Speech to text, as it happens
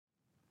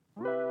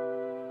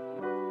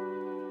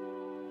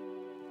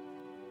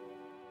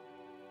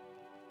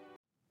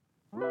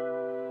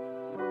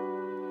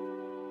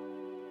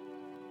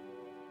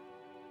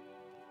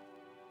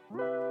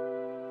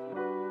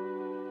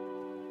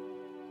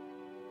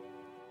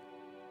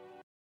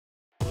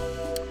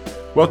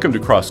Welcome to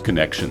Cross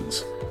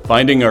Connections,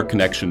 finding our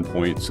connection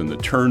points and the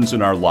turns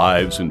in our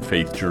lives and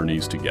faith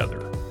journeys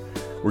together.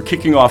 We're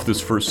kicking off this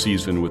first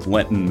season with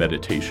Lenten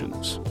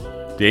meditations.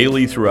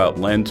 Daily throughout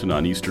Lent and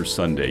on Easter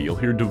Sunday, you'll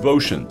hear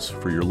devotions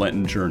for your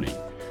Lenten journey,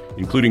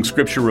 including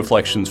scripture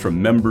reflections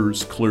from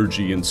members,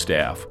 clergy, and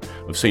staff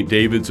of St.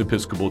 David's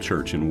Episcopal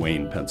Church in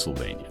Wayne,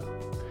 Pennsylvania.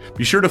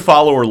 Be sure to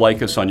follow or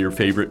like us on your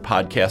favorite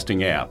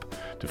podcasting app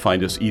to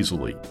find us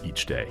easily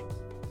each day.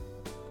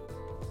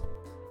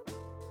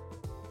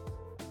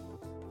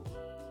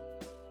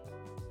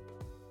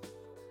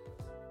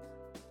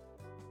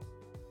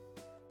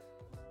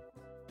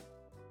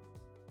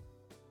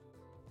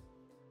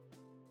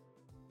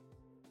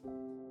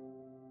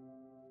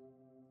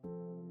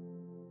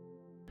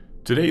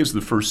 Today is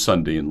the first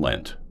Sunday in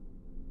Lent.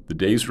 The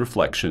day's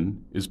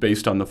reflection is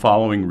based on the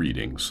following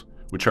readings,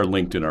 which are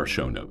linked in our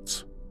show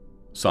notes.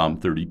 Psalm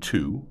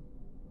 32,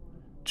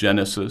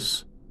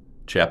 Genesis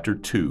chapter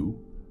 2,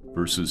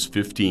 verses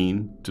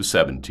 15 to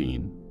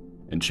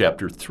 17, and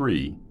chapter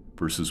 3,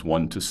 verses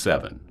 1 to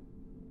 7.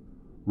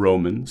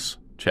 Romans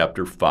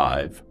chapter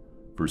 5,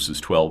 verses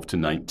 12 to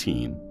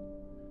 19,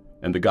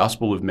 and the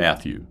Gospel of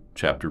Matthew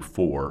chapter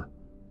 4,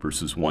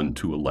 verses 1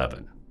 to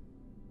 11.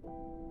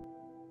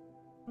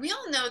 We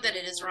all know that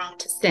it is wrong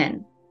to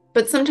sin,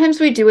 but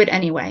sometimes we do it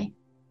anyway.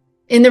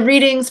 In the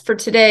readings for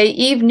today,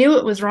 Eve knew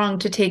it was wrong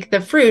to take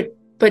the fruit,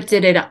 but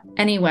did it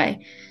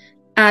anyway.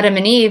 Adam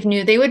and Eve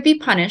knew they would be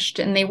punished,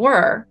 and they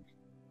were,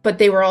 but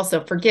they were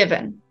also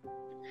forgiven.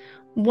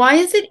 Why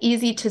is it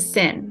easy to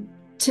sin,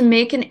 to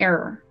make an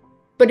error,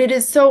 but it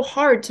is so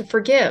hard to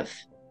forgive?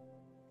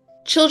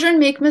 Children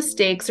make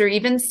mistakes or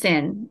even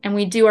sin, and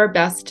we do our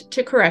best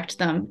to correct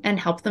them and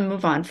help them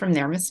move on from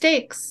their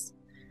mistakes.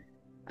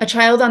 A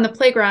child on the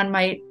playground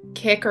might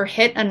kick or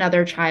hit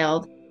another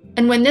child,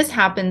 and when this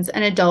happens,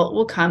 an adult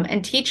will come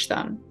and teach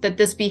them that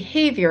this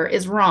behavior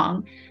is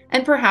wrong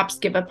and perhaps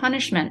give a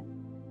punishment.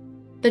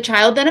 The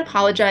child then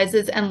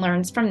apologizes and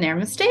learns from their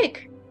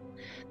mistake.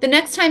 The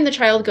next time the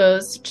child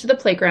goes to the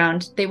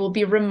playground, they will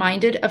be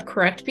reminded of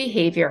correct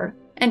behavior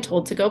and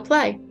told to go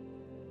play.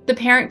 The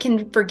parent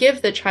can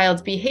forgive the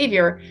child's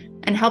behavior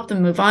and help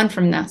them move on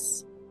from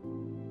this.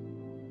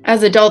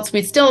 As adults,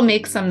 we still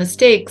make some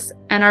mistakes,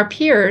 and our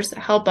peers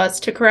help us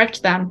to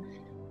correct them,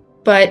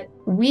 but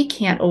we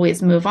can't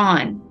always move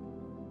on.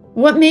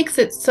 What makes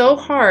it so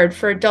hard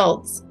for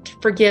adults to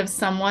forgive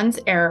someone's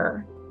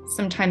error,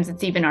 sometimes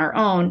it's even our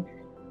own,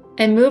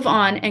 and move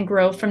on and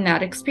grow from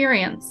that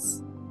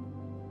experience?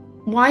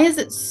 Why is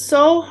it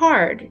so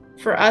hard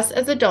for us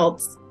as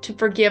adults to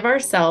forgive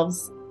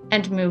ourselves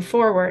and move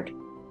forward?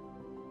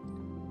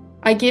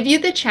 I give you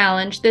the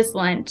challenge this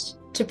Lent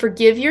to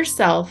forgive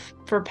yourself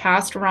for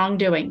past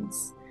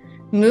wrongdoings,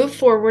 move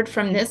forward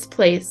from this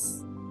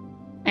place,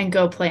 and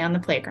go play on the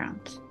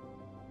playground.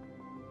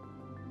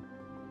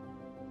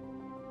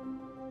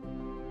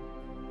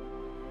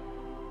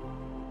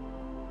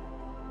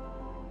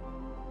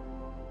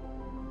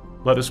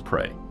 Let us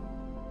pray.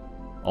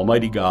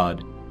 Almighty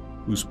God,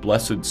 whose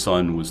blessed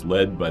Son was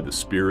led by the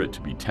Spirit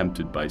to be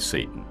tempted by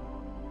Satan,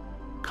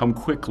 come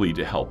quickly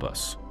to help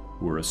us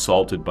who are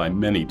assaulted by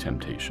many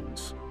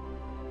temptations.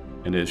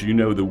 And as you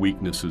know the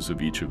weaknesses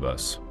of each of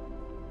us,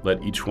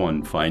 let each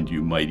one find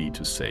you mighty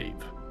to save.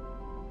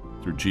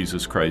 Through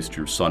Jesus Christ,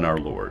 your Son, our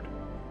Lord,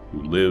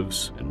 who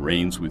lives and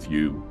reigns with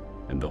you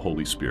and the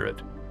Holy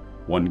Spirit,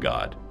 one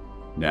God,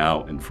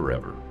 now and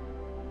forever.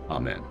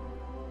 Amen.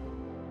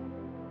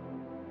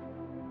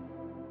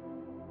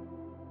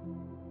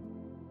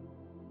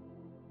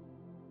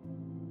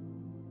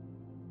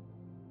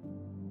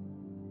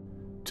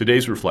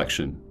 Today's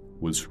reflection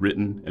was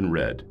written and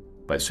read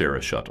by Sarah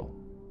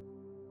Schoettle.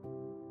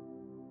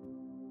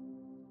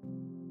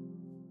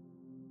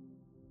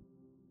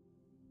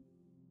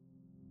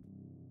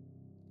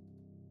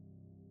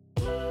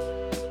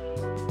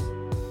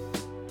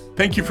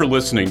 Thank you for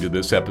listening to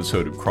this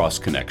episode of Cross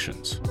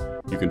Connections.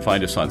 You can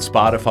find us on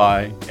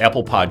Spotify,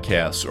 Apple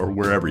Podcasts, or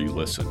wherever you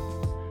listen.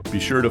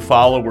 Be sure to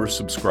follow or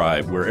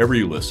subscribe wherever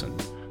you listen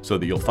so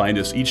that you'll find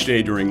us each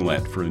day during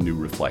Lent for a new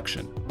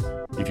reflection.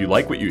 If you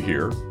like what you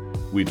hear,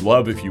 we'd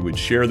love if you would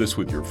share this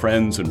with your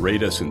friends and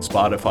rate us in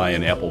Spotify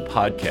and Apple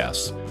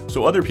Podcasts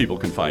so other people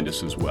can find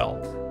us as well.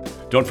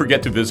 Don't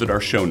forget to visit our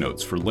show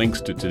notes for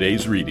links to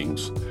today's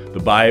readings,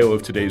 the bio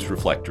of today's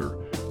reflector,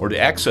 or to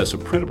access a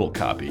printable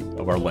copy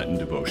of our Lenten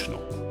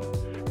devotional.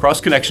 Cross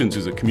Connections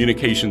is a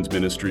communications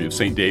ministry of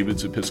St.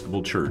 David's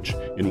Episcopal Church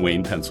in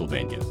Wayne,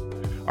 Pennsylvania.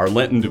 Our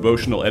Lenten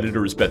devotional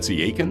editor is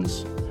Betsy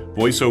Akins.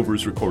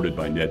 Voiceovers recorded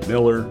by Ned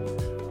Miller.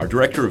 Our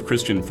director of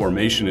Christian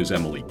formation is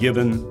Emily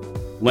Given.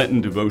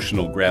 Lenten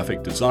devotional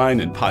graphic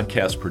design and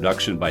podcast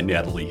production by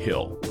Natalie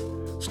Hill.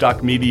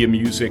 Stock media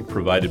music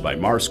provided by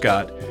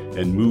Marscott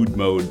and Mood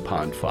Mode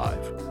Pond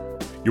 5.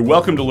 You're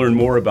welcome to learn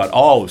more about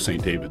all of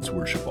St. David's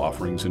worship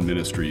offerings and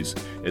ministries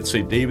at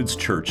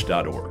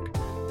stdavidschurch.org.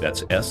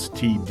 That's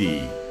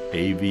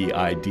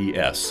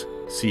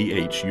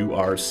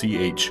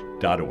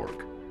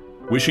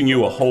stdavidschurch.org. Wishing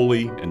you a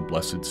holy and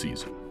blessed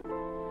season.